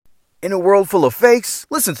In a world full of fakes,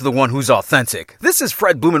 listen to the one who's authentic. This is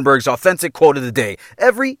Fred Blumenberg's authentic quote of the day.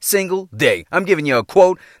 Every single day, I'm giving you a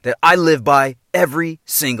quote that I live by every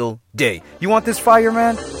single day. You want this fire,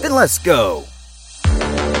 man? Then let's go.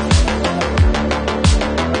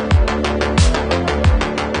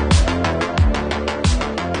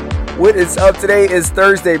 What is up? Today is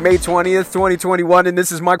Thursday, May 20th, 2021, and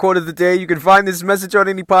this is my quote of the day. You can find this message on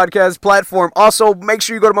any podcast platform. Also, make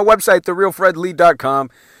sure you go to my website, therealfredlee.com,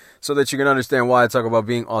 so that you can understand why I talk about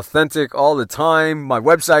being authentic all the time. My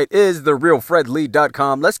website is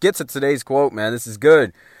therealfredlee.com. Let's get to today's quote, man. This is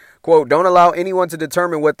good. Quote, don't allow anyone to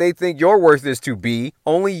determine what they think your worth is to be.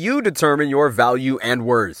 Only you determine your value and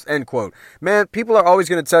worth. End quote. Man, people are always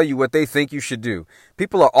going to tell you what they think you should do.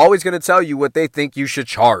 People are always going to tell you what they think you should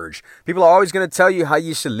charge. People are always going to tell you how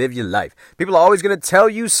you should live your life. People are always going to tell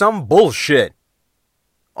you some bullshit.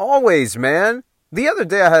 Always, man. The other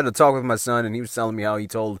day I had a talk with my son, and he was telling me how he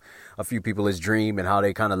told a few people his dream and how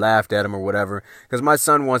they kind of laughed at him or whatever. Because my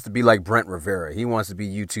son wants to be like Brent Rivera. He wants to be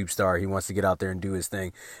a YouTube star. He wants to get out there and do his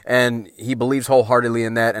thing. And he believes wholeheartedly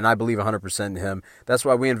in that, and I believe 100% in him. That's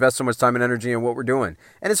why we invest so much time and energy in what we're doing.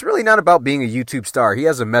 And it's really not about being a YouTube star. He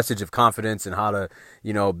has a message of confidence and how to,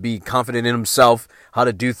 be confident in himself, how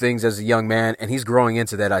to do things as a young man, and he's growing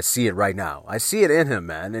into that. I see it right now. I see it in him,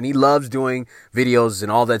 man. And he loves doing videos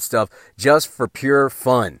and all that stuff just for pure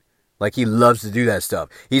fun. Like, he loves to do that stuff.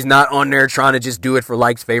 He's not on there trying to just do it for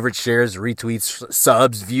likes, favorites, shares, retweets,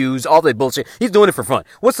 subs, views, all that bullshit. He's doing it for fun.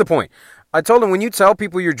 What's the point? I told him, when you tell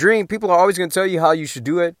people your dream, people are always going to tell you how you should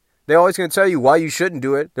do it. They're always going to tell you why you shouldn't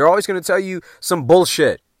do it. They're always going to tell you some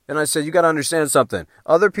bullshit. And I said, you got to understand something.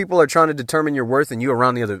 Other people are trying to determine your worth, and you're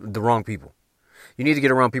around the wrong people. You need to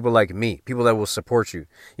get around people like me, people that will support you.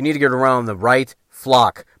 You need to get around the right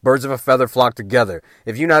flock. Birds of a feather flock together.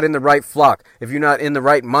 If you're not in the right flock, if you're not in the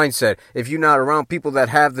right mindset, if you're not around people that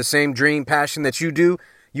have the same dream, passion that you do,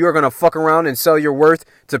 you are going to fuck around and sell your worth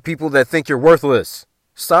to people that think you're worthless.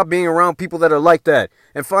 Stop being around people that are like that,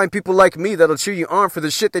 and find people like me that'll cheer you on for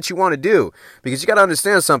the shit that you want to do. Because you got to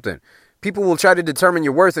understand something. People will try to determine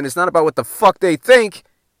your worth, and it's not about what the fuck they think.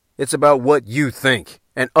 It's about what you think,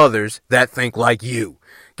 and others that think like you.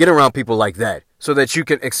 Get around people like that so that you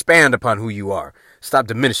can expand upon who you are. Stop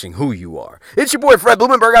diminishing who you are. It's your boy Fred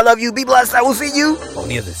Blumenberg. I love you. Be blessed. I will see you on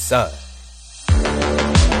the other side.